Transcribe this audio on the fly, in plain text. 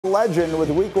Legend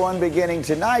with week one beginning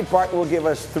tonight. Bart will give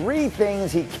us three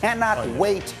things he cannot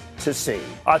wait to see.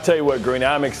 I'll tell you what, Greeny,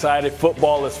 I'm excited.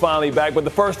 Football is finally back. But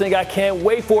the first thing I can't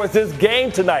wait for is this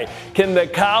game tonight. Can the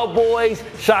Cowboys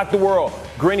shock the world?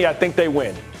 Greeny, I think they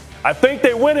win. I think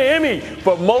they win an Emmy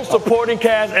for most supporting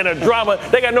cast and a drama.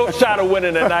 They got no shot of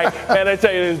winning tonight. And I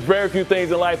tell you, there's very few things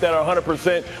in life that are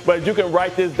 100%. But you can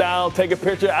write this down, take a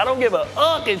picture. I don't give a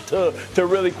to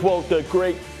really quote the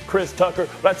great Chris Tucker.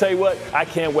 But I tell you what, I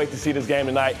can't wait to see this game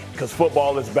tonight because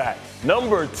football is back.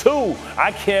 Number two,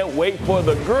 I can't wait for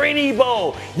the Greeny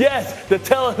Bowl. Yes, to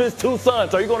tell his two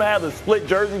sons. Are you going to have the split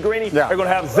jersey, Greeny? Yeah. Are you going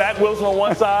to have Zach Wilson on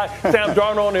one side, Sam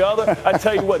Darnold on the other? I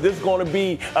tell you what, this is going to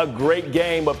be a great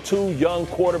game of two young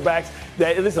quarterbacks.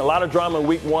 Listen, a lot of drama in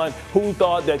week one. Who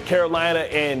thought that Carolina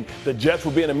and the Jets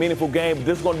would be in a meaningful game? But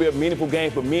this is going to be a meaningful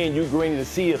game for me and you, Greeny, to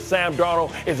see if Sam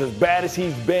Darnold is as bad as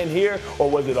he's been here,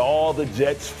 or was it all the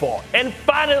Jets' fault? And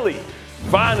finally,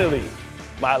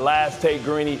 my last take,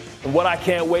 Greeny, and what I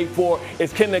can't wait for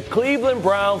is, can the Cleveland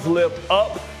Browns live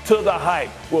up to the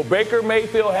hype? Will Baker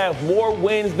Mayfield have more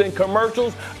wins than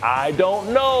commercials? I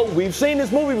don't know. We've seen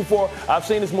this movie before. I've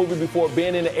seen this movie before,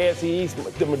 being in the AFC East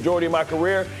the majority of my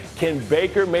career. Can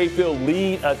Baker Mayfield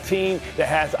lead a team that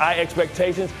has high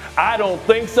expectations? I don't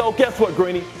think so. Guess what,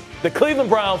 Greeny? The Cleveland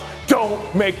Browns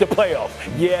don't make the playoffs.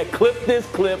 Yeah, clip this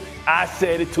clip. I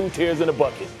said it, 2 tears in a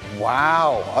bucket.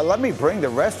 Wow. Let me bring the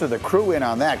rest of the crew in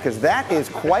on that, because that is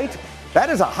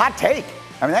a hot take.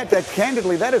 I mean,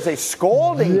 candidly, that is a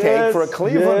scalding take for a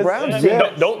Cleveland Browns team.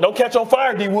 Don't catch on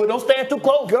fire, D. Wood. Don't stand too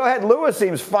close. Go ahead. Lewis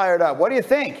seems fired up. What do you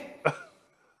think?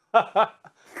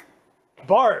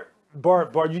 Bart,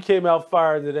 you came out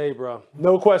fired today, bro.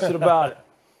 No question about it.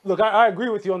 Look, I agree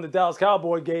with you on the Dallas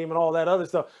Cowboy game and all that other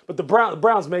stuff, but the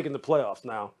Browns making the playoffs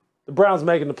now. The Browns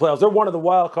making the playoffs. They're one of the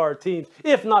wild card teams,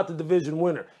 if not the division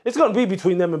winner. It's going to be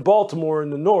between them and Baltimore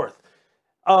in the North.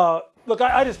 Look,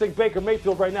 I just think Baker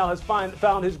Mayfield right now has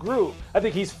found his groove. I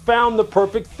think he's found the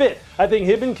perfect fit. I think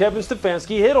him and Kevin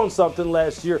Stefanski hit on something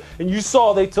last year, and you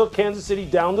saw they took Kansas City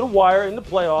down to the wire in the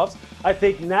playoffs. I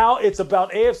think now it's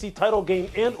about AFC title game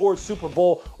and or Super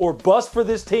Bowl or bust for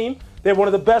this team. They have one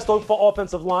of the best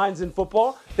offensive lines in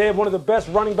football. They have one of the best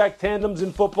running back tandems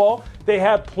in football. They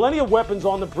have plenty of weapons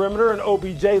on the perimeter, and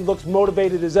OBJ looks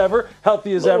motivated as ever,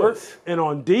 healthy as ever. And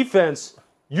on defense,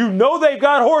 you know they've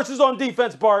got horses on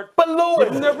defense, Bart. But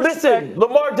Lewis, listen,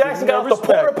 Lamar Jackson got off the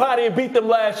porta potty and beat them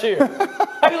last year.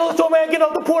 How you lose to a man get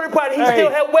off the porta potty? He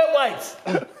still had wet wipes.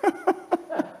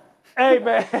 Hey,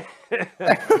 man.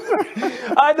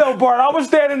 I know, Bart. I was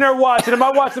standing there watching him.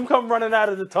 I watched him come running out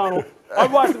of the tunnel.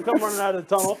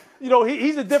 You know,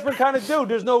 he's a different kind of dude.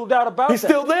 There's no doubt about that. He's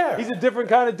still there. He's a different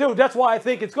kind of dude. That's why I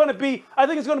think it's going to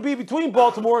be between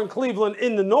Baltimore and Cleveland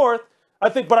in the North. I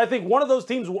think one of those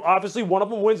teams, obviously one of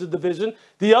them wins the division.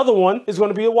 The other one is going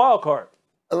to be a wild card.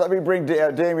 Let me bring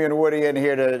Damian Woody in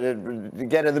here to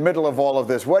get in the middle of all of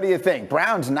this. What do you think?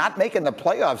 Browns not making the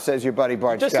playoffs, says your buddy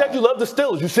Bart Just Scott. said you love the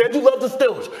Steelers. You said you love the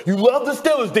Steelers. You love the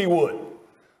Steelers, D. Wood.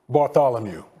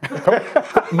 Bartholomew.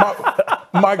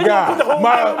 my guy.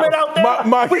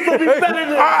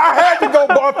 I had to go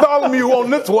Bartholomew on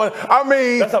this one. I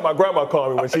mean, that's how my grandma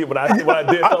called me when I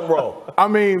did something wrong. I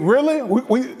mean, really?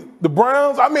 The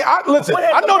Browns? I mean, listen,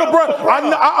 I know the Browns.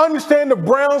 I understand the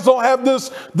Browns don't have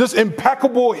this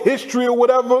impeccable history or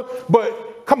whatever,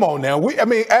 but come on now.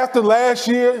 After last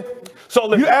year,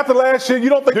 you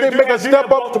don't think they make a step up?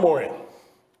 Baltimore in?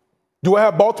 Do I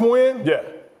have Baltimore in? Yeah.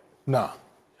 Nah.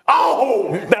 Oh,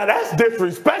 now that's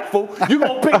disrespectful. You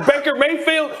gonna pick Baker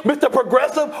Mayfield, Mr.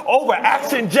 Progressive, over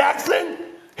Action Jackson?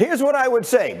 Here's what I would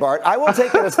say, Bart. I will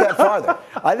take it a step farther.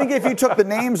 I think if you took the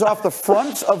names off the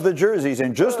fronts of the jerseys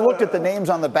and just looked at the names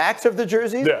on the backs of the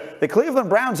jerseys, the Cleveland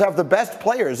Browns have the best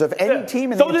players of any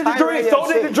team in the entire AFC. So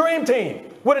did the Dream Team.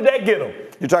 What did that get them?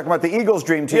 You're talking about the Eagles'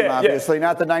 Dream Team, obviously,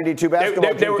 not the 92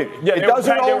 basketball team. It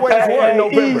doesn't always work in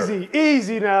November.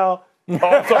 Easy now. Oh,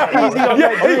 I'm sorry. Easy on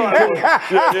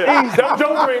that. Don't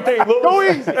Joe Green team. Go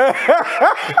easy.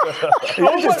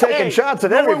 You're just taking shots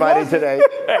at everybody today.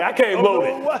 Hey, I can't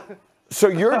load it. So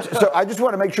I just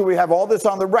want to make sure we have all this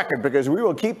on the record, because we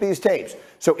will keep these tapes.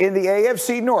 So in the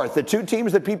AFC North, the two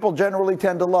teams that people generally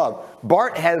tend to love,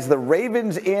 Bart has the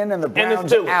Ravens in and the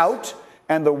Browns out,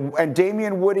 and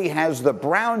Damian Woody has the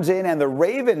Browns in and the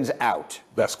Ravens out.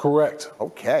 That's correct.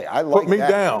 Okay, I like that. Put me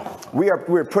down.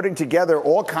 We're putting together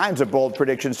all kinds of bold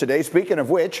predictions today. Speaking of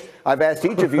which, I've asked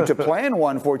each of you to plan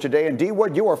one for today. And D.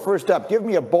 Wood, you are first up. Give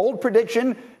me a bold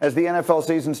prediction as the NFL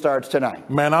season starts tonight.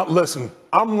 Man, listen,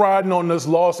 I'm riding on this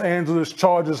Los Angeles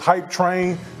Chargers hype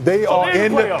train. They are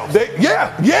in the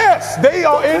playoffs. They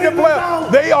are in the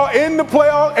playoffs. They are in the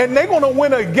playoffs, and they're going to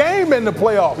win a game in the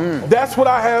playoffs. That's what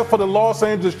I have for the Los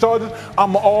Angeles Chargers.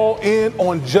 I'm all in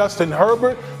on Justin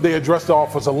Herbert. They addressed the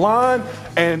offensive line,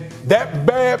 and that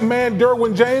bad man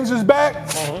Derwin James is back.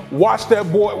 Watch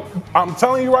that boy. I'm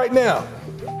telling you right now,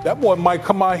 that boy might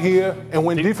come out here and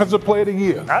win Defensive Player of the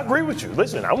Year. I agree with you.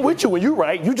 Listen, I'm with you when you're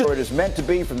right. It is meant to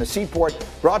be from the Seaport,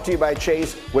 brought to you by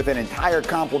Chase, with an entire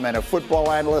complement of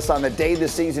football analysts on the day the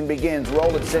season begins.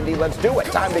 Roll it, Cindy. Let's do it.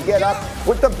 Time to get up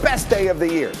with the best day of the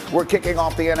year. We're kicking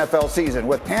off the NFL season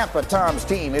with Tampa Tom's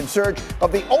team in search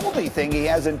of the only thing he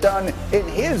hasn't done in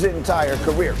his entire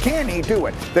career. Can he do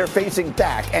it? They're facing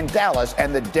Dak and Dallas,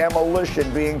 and the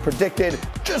demolition being predicted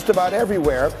just about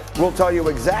everywhere. We'll tell you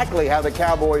exactly how the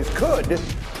Cowboys could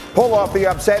pull off the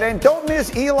upset, and don't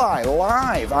miss Eli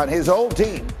live on his old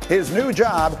team, his new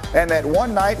job, and that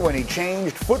one night when he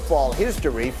changed football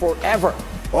history forever.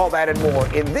 All that and more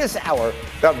in this hour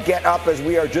of Get Up, as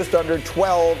we are just under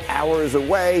 12 hours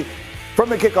away from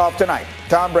the kickoff tonight.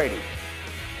 Tom Brady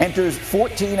enters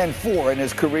 14-4 in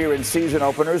his career in season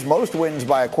openers, most wins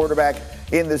by a quarterback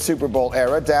in the Super Bowl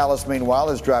era. Dallas, meanwhile,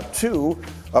 has dropped 2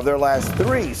 of their last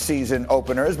 3 season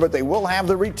openers, but they will have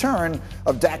the return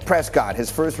of Dak Prescott,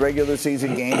 his first regular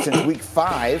season game since week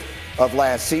 5 of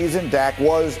last season. Dak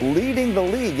was leading the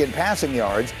league in passing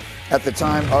yards at the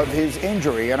time of his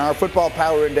injury, and our Football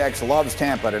Power Index loves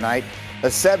Tampa tonight. A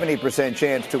 70%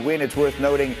 chance to win. It's worth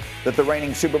noting that the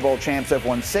reigning Super Bowl champs have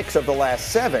won 6 of the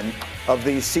last 7 of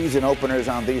these season openers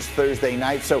on these Thursday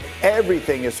nights. So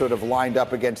everything is sort of lined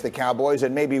up against the Cowboys,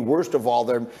 and maybe worst of all,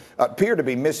 they appear to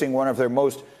be missing one of their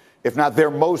most, if not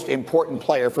their most important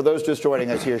player. For those just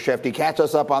joining us here, Shefty, catch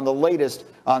us up on the latest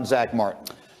on Zach Martin.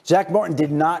 Zach Martin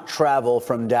did not travel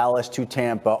from Dallas to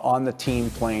Tampa on the team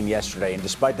plane yesterday. And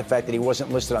despite the fact that he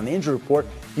wasn't listed on the injury report,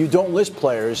 you don't list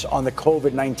players on the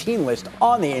COVID-19 list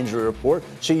on the injury report,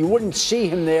 so you wouldn't see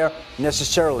him there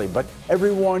necessarily. But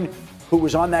everyone who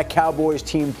was on that Cowboys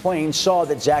team plane saw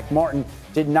that Zach Martin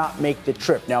did not make the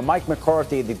trip. Now, Mike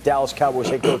McCarthy, the Dallas Cowboys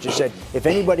head coach, has said if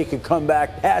anybody could come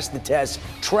back, pass the test,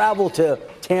 travel to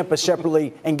Tampa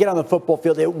separately, and get on the football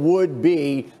field, it would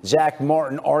be Zach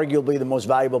Martin, arguably the most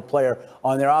valuable player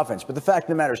on their offense. But the fact of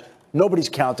the matter is, nobody's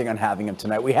counting on having him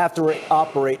tonight. We have to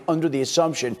operate under the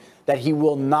assumption that he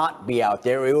will not be out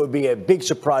there. It would be a big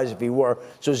surprise if he were.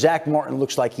 So Zach Martin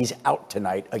looks like he's out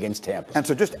tonight against Tampa. And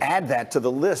so just add that to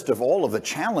the list of all of the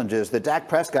challenges that Dak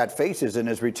Prescott faces in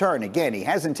his return. Again, he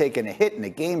hasn't taken a hit in a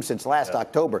game since last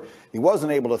October. He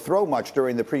wasn't able to throw much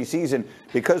during the preseason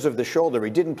because of the shoulder.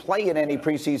 He didn't play in any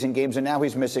preseason games, and now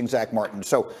he's missing Zach Martin.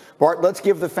 So, Bart, let's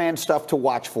give the fans stuff to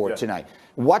watch for tonight.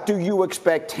 What do you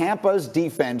expect Tampa's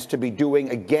defense to be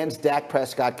doing against Dak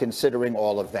Prescott, considering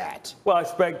all of that? Well, I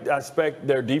expect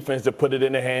their defense to put it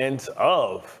in the hands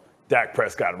of Dak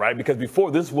Prescott, right? Because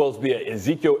before, this was supposed to be an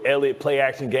Ezekiel Elliott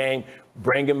play-action game,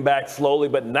 bring him back slowly.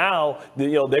 But now, they're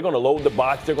going to load the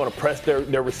box. They're going to press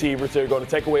their receivers. They're going to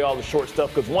take away all the short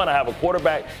stuff. Because, one, I have a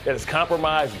quarterback that has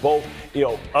compromised both,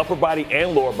 upper body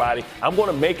and lower body. I'm going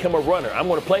to make him a runner. I'm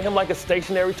going to play him like a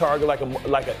stationary target,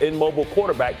 like an immobile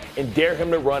quarterback, and dare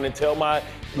him to run and tell my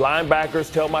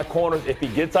linebackers, tell my corners, if he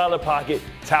gets out of the pocket,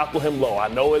 tackle him low. I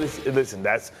know it is. Listen,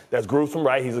 that's gruesome,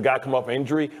 right? He's a guy come off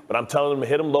injury, but I'm telling him to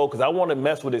hit him low because I want to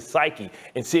mess with his psyche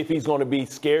and see if he's going to be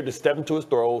scared to step into his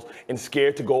throws and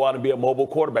scared to go out and be a mobile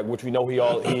quarterback, which we know he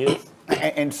is.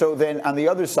 And so then on the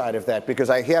other side of that, because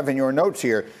I have in your notes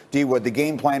here, D. Wood, the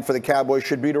game plan for the Cowboys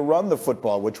should be to run the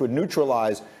football, which would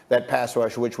neutralize that pass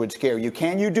rush, which would scare you.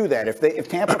 Can you do that? If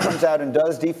Tampa comes out and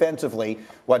does defensively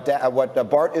what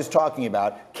Bart is talking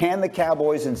about, can the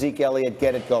Cowboys and Zeke Elliott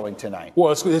get it going tonight?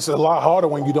 Well, it's a lot harder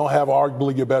when you don't have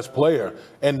arguably your best player.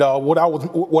 And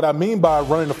what I mean by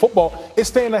running the football is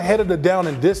staying ahead of the down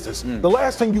and distance. The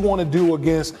last thing you want to do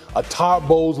against a Todd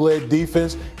Bowles-led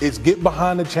defense is get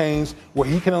behind the chains where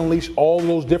he can unleash all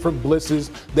those different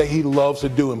blitzes that he loves to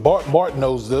do. And Bart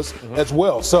knows this as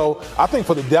well. So I think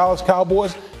for the Dallas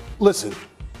Cowboys, listen,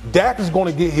 Dak is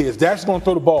going to get his. Dak's going to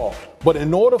throw the ball. But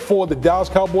in order for the Dallas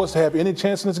Cowboys to have any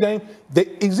chance in this game,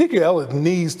 Ezekiel Elliott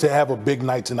needs to have a big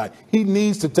night tonight. He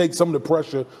needs to take some of the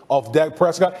pressure off Dak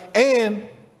Prescott and,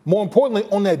 more importantly,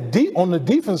 on the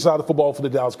defense side of football for the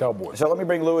Dallas Cowboys. So let me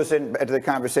bring Lewis into the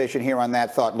conversation here on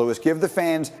that thought. Lewis, give the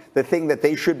fans the thing that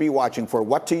they should be watching for.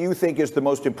 What do you think is the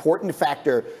most important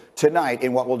factor tonight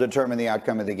in what will determine the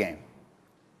outcome of the game?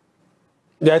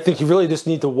 Yeah, I think you really just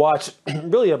need to watch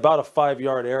really about a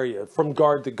 5-yard area from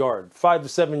guard to guard, 5 to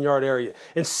 7 yard area,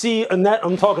 and see, and that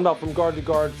I'm talking about from guard to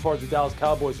guard as far as the Dallas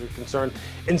Cowboys are concerned,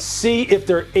 and see if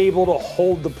they're able to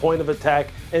hold the point of attack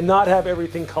and not have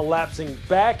everything collapsing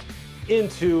back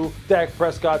into Dak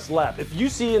Prescott's lap. If you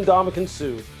see Ndamukong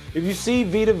Suh, if you see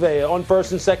Vita Vea on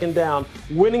 1st and 2nd down,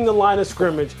 winning the line of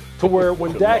scrimmage to where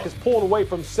when Dak is pulling away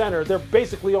from center, they're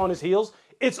basically on his heels,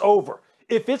 it's over.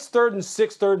 If it's 3rd and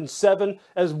 6, 3rd and 7,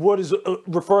 as Wood is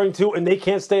referring to, and they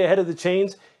can't stay ahead of the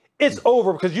chains, it's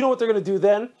over, because you know what they're going to do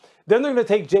then? Then they're going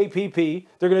to take JPP,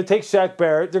 they're going to take Shaq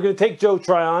Barrett, they're going to take Joe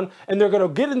Tryon, and they're going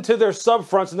to get into their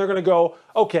sub-fronts, and they're going to go,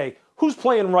 okay, who's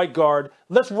playing right guard?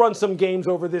 Let's run some games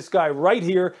over this guy right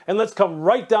here, and let's come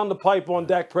right down the pipe on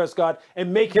Dak Prescott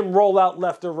and make him roll out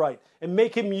left or right, and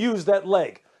make him use that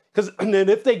leg. Because then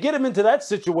if they get him into that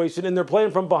situation and they're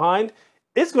playing from behind,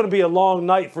 it's going to be a long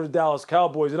night for the Dallas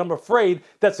Cowboys, and I'm afraid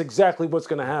that's exactly what's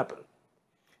going to happen.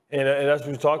 And that's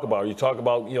what you talk about. You talk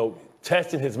about,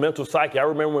 testing his mental psyche. I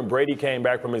remember when Brady came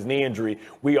back from his knee injury,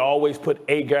 we always put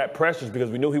A-gap pressures because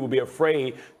we knew he would be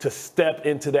afraid to step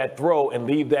into that throw and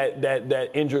leave that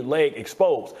injured leg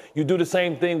exposed. You do the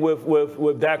same thing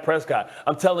with Dak Prescott.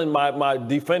 I'm telling my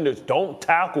defenders, don't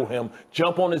tackle him,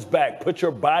 jump on his back, put your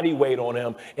body weight on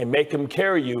him and make him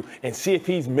carry you and see if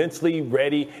he's mentally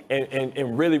ready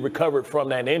and really recovered from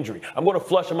that injury. I'm going to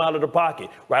flush him out of the pocket,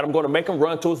 right? I'm going to make him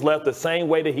run to his left the same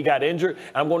way that he got injured.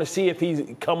 I'm going to see if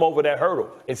he's come over that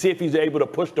hurdle and see if he's able to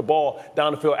push the ball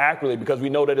down the field accurately, because we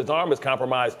know that his arm is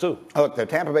compromised too. Look, the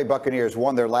Tampa Bay Buccaneers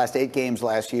won their last 8 games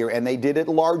last year, and they did it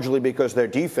largely because their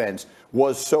defense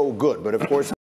was so good. But of course,